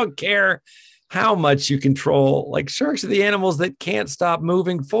mean, I don't care how much you control. Like, sharks are the animals that can't stop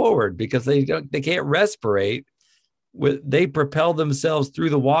moving forward because they can't respirate. They propel themselves through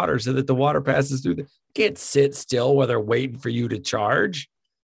the water so that the water passes through. They can't sit still while they're waiting for you to charge.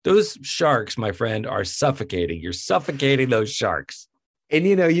 Those sharks, my friend, are suffocating. You're suffocating those sharks. And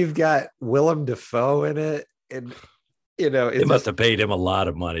you've got Willem Dafoe in it, and They must have paid him a lot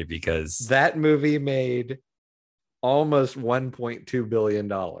of money because that movie made almost $1.2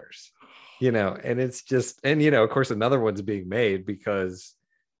 billion. And it's just, and of course, another one's being made because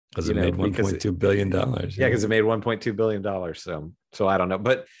it made $1.2 billion. Yeah, because it made $1.2 billion. So I don't know,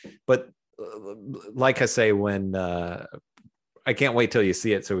 but like I say, when I can't wait till you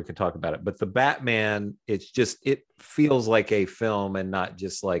see it so we can talk about it. But the Batman, it feels like a film and not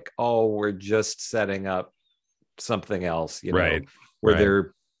just like, oh, we're just setting up something else, right? Where right.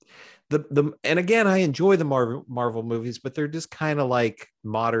 they're and again, I enjoy the Marvel movies, but they're just kind of like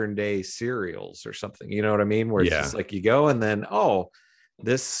modern day serials or something. You know what I mean? Where it's just like you go and then, oh,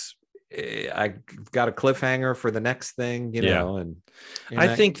 this I got a cliffhanger for the next thing, and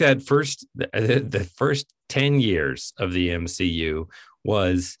I think that the first 10 years of the MCU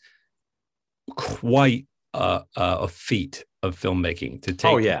was quite a feat of filmmaking to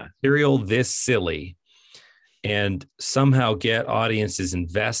take material this silly and somehow get audiences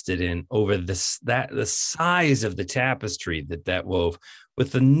invested in over the size of the tapestry that wove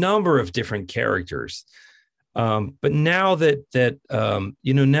with the number of different characters. But now that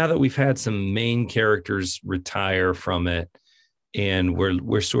now that we've had some main characters retire from it, and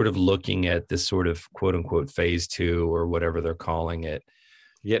we're sort of looking at this sort of quote unquote phase 2 or whatever they're calling it,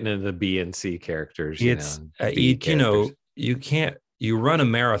 getting into the B and C characters. You run a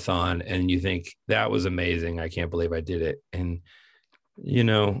marathon and you think that was amazing. I can't believe I did it. And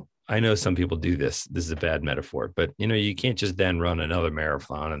I know some people do this. This is a bad metaphor, but you can't just then run another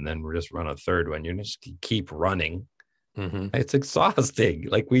marathon and then just run a third one. You just keep running. Mm-hmm. It's exhausting.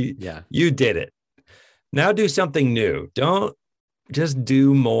 Like you did it. Now do something new. Don't just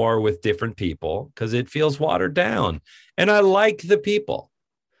do more with different people because it feels watered down. And I like the people,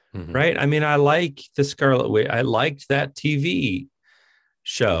 right? I mean, I like the Scarlet Witch. I liked that TV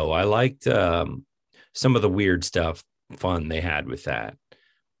show. I liked some of the weird fun they had with that.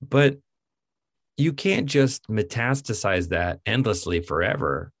 But you can't just metastasize that endlessly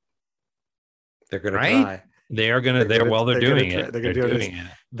forever. They're going to try. They're doing it. They're doing it.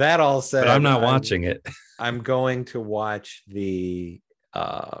 That all said, but I'm not watching it. I'm going to watch I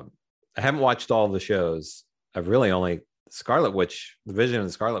haven't watched all the shows. I've really only Scarlet Witch, the Vision of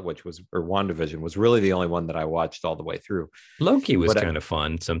the Scarlet Witch WandaVision was really the only one that I watched all the way through. Loki was kind of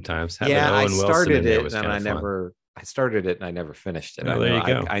fun sometimes. I started it and I started it and I never finished it. There you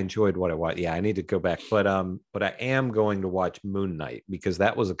go. I enjoyed what I watched. Yeah, I need to go back. But I am going to watch Moon Knight because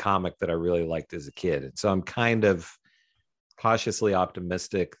that was a comic that I really liked as a kid. And so I'm kind of cautiously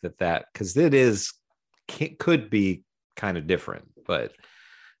optimistic that because it could be kind of different. But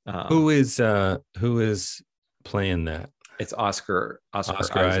who is playing that? It's Oscar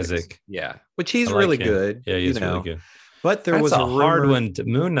Isaac. Yeah, which he's really good. Yeah, he's really good. But there was a hard one.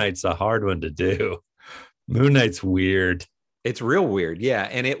 Moon Knight's a hard one to do. Moon Knight's weird. It's real weird, yeah.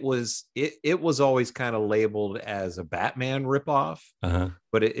 And it was always kind of labeled as a Batman ripoff,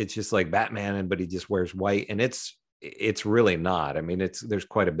 but it's just like Batman, but he just wears white, and it's really not. I mean, there's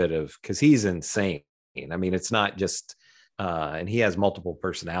quite a bit of because he's insane. I mean, it's not just, and he has multiple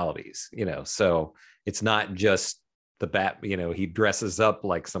personalities, so it's not just the bat. He dresses up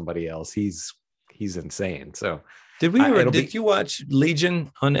like somebody else. He's insane. So. Did you watch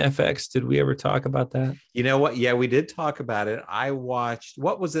Legion on FX? Did we ever talk about that? You know what? Yeah, we did talk about it. I watched,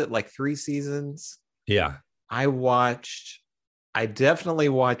 what was it, like 3 seasons? Yeah. I definitely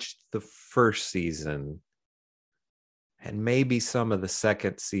watched the first season and maybe some of the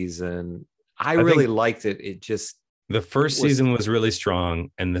second season. I really liked it. It just. The first season was really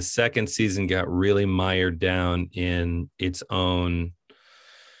strong, and the second season got really mired down in its own.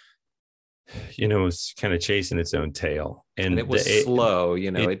 It was kind of chasing its own tail, and it was slow.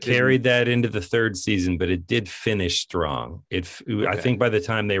 It carried that into the third season, but it did finish strong. I think by the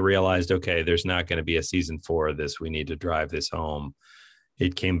time they realized, okay, there's not going to be a season 4 of this, we need to drive this home.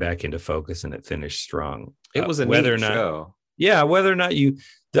 it came back into focus and it finished strong. It was a whether neat or not, show. yeah, whether or not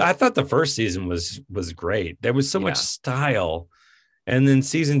I thought the first season was great. There was so much style, and then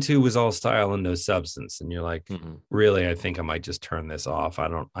season 2 was all style and no substance. And you're like, really, I think I might just turn this off.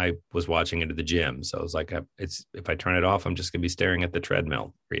 I was watching it at the gym, so I was like, if I turn it off, I'm just gonna be staring at the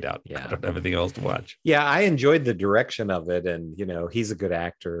treadmill readout. Yeah, I don't have anything else to watch. Yeah, I enjoyed the direction of it, and he's a good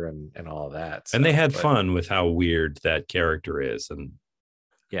actor and all of that. And they had fun with how weird that character is, and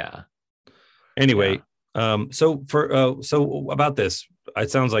yeah. Anyway, so about this,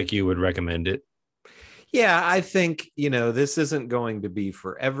 it sounds like you would recommend it. Yeah, I think, this isn't going to be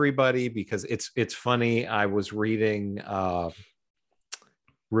for everybody because it's funny. I was reading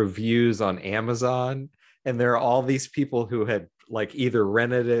reviews on Amazon, and there are all these people who had like either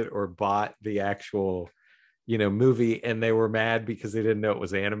rented it or bought the actual, movie, and they were mad because they didn't know it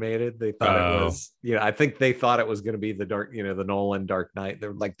was animated. They thought it was, I think they thought it was going to be the dark, the Nolan Dark Knight.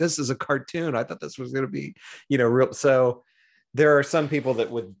 They're like, this is a cartoon. I thought this was going to be, real. So there are some people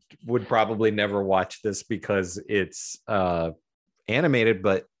that would probably never watch this because it's animated,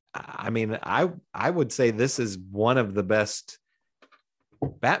 but I mean, I would say this is one of the best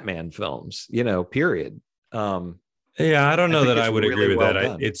Batman films, period. Yeah, I don't know that I would really agree with well that.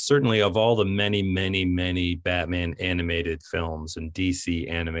 done. It's certainly, of all the many, many, many Batman animated films and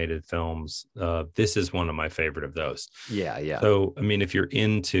DC animated films, this is one of my favorite of those. Yeah. So, I mean, if you're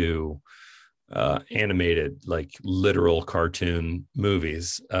into animated, like literal cartoon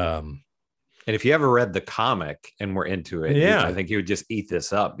movies, and if you ever read the comic and were into it, I think you would just eat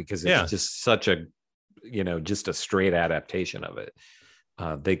this up because it's just such a, just a straight adaptation of it.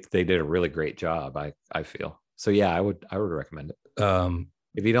 They did a really great job, I feel. So yeah, I would recommend it.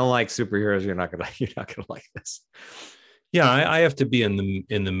 If you don't like superheroes, you're not gonna like this. Yeah, I have to be in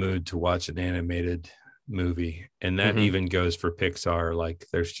the mood to watch an animated movie, and that even goes for Pixar. Like,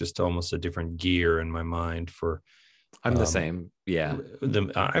 there's just almost a different gear in my mind for. I'm the same. Yeah,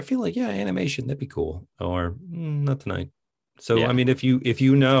 I feel like animation, that'd be cool, or not tonight. So I mean, if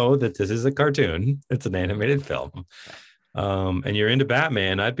you know that this is a cartoon, it's an animated film, and you're into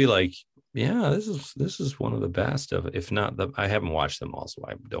Batman, I'd be like, yeah, this is one of the best of, if not the. I haven't watched them all, so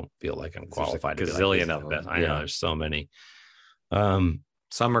I don't feel like I'm qualified to be like, gazillion of them. I know there's so many. Some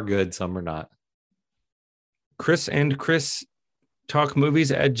are good, some are not. Chris talk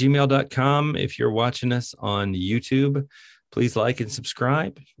movies at gmail.com. If you're watching us on YouTube, please like and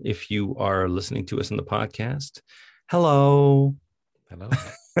subscribe. If you are listening to us on the podcast, hello.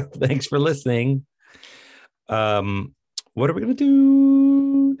 Thanks for listening. What are we going to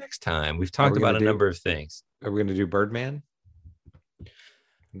do next time? We've talked about a number of things. Are we going to do Birdman?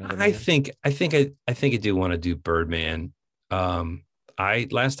 I think I do want to do Birdman.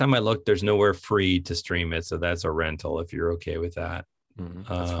 Last time I looked, there's nowhere free to stream it, so that's a rental if you're okay with that.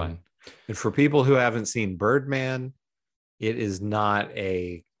 That's fine. And for people who haven't seen Birdman, it is not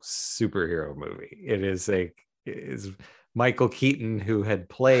a superhero movie. It is Michael Keaton, who had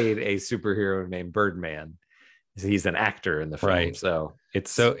played a superhero named Birdman. He's an actor in the film, right? So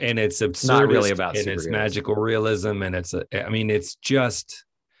it's absurd, not really about and superheroes. It's magical realism, and it's just.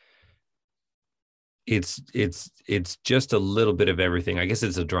 It's just a little bit of everything. I guess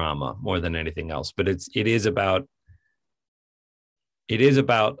it's a drama more than anything else, but it is about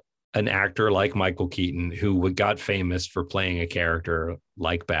an actor like Michael Keaton who got famous for playing a character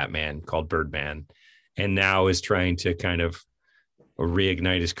like Batman called Birdman, and now is trying to kind of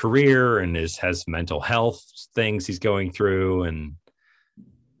reignite his career and has mental health things he's going through. And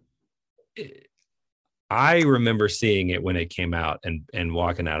I remember seeing it when it came out and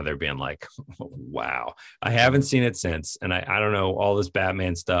walking out of there being like, wow. I haven't seen it since. And I don't know, all this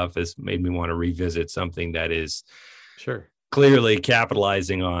Batman stuff has made me want to revisit something that is clearly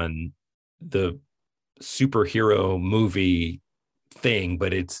capitalizing on the superhero movie thing,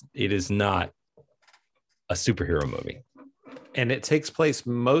 but it is not a superhero movie. And it takes place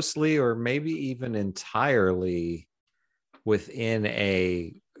mostly, or maybe even entirely, within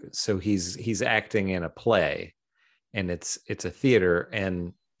so he's acting in a play, and it's a theater,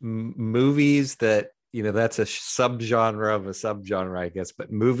 and movies that, that's a subgenre of a subgenre, I guess,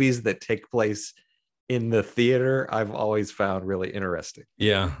 but movies that take place in the theater, I've always found really interesting.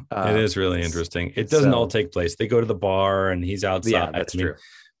 Yeah, it is really interesting. It doesn't all take place. They go to the bar and he's outside. Yeah, that's true.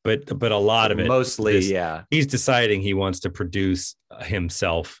 But a lot of it, mostly, he's deciding he wants to produce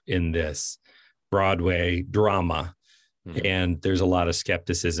himself in this Broadway drama. And there's a lot of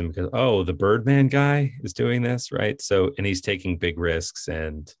skepticism because, the Birdman guy is doing this, right? So, and he's taking big risks,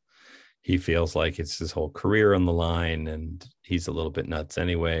 and he feels like it's his whole career on the line, and he's a little bit nuts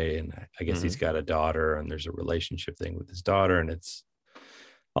anyway. And I guess he's got a daughter, and there's a relationship thing with his daughter, and it's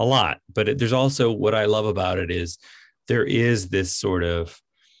a lot. But there's also what I love about it is there is this sort of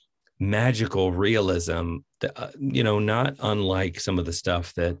magical realism that, not unlike some of the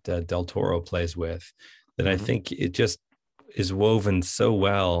stuff that Del Toro plays with, that I think it just is woven so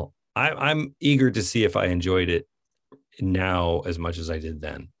well. I'm eager to see if I enjoyed it now as much as I did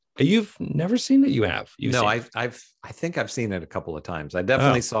then. You've never seen it? You have? No, I think I've seen it a couple of times. I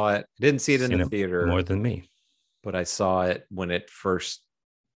definitely saw it. I didn't see it in the theater more than me, but I saw it when it first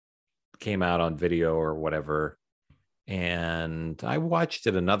came out on video or whatever. And I watched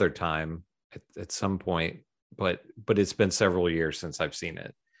it another time at some point, but it's been several years since I've seen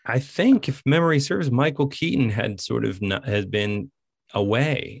it. I think, if memory serves, Michael Keaton had sort of had been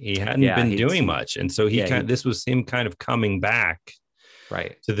away. He hadn't been doing much, and so this was him kind of coming back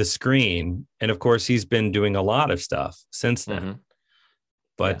right to the screen. And of course, he's been doing a lot of stuff since then.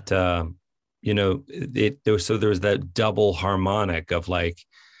 But so there's that double harmonic of like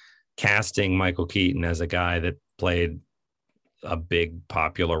casting Michael Keaton as a guy that played a big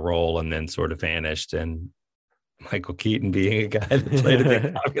popular role and then sort of vanished, and Michael Keaton being a guy that played a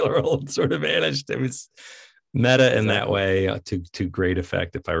big popular role and sort of vanished. It was meta in that way to great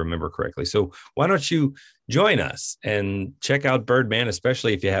effect, if I remember correctly. So why don't you join us and check out Birdman,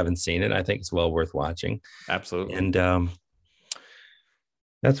 especially if you haven't seen it. I think it's well worth watching. Absolutely. And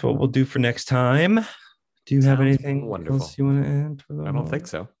that's what we'll do for next time. Do you have anything else you want to add? I don't think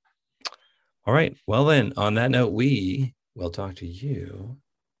so. All right. Well, then, on that note, we will talk to you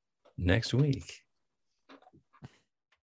next week.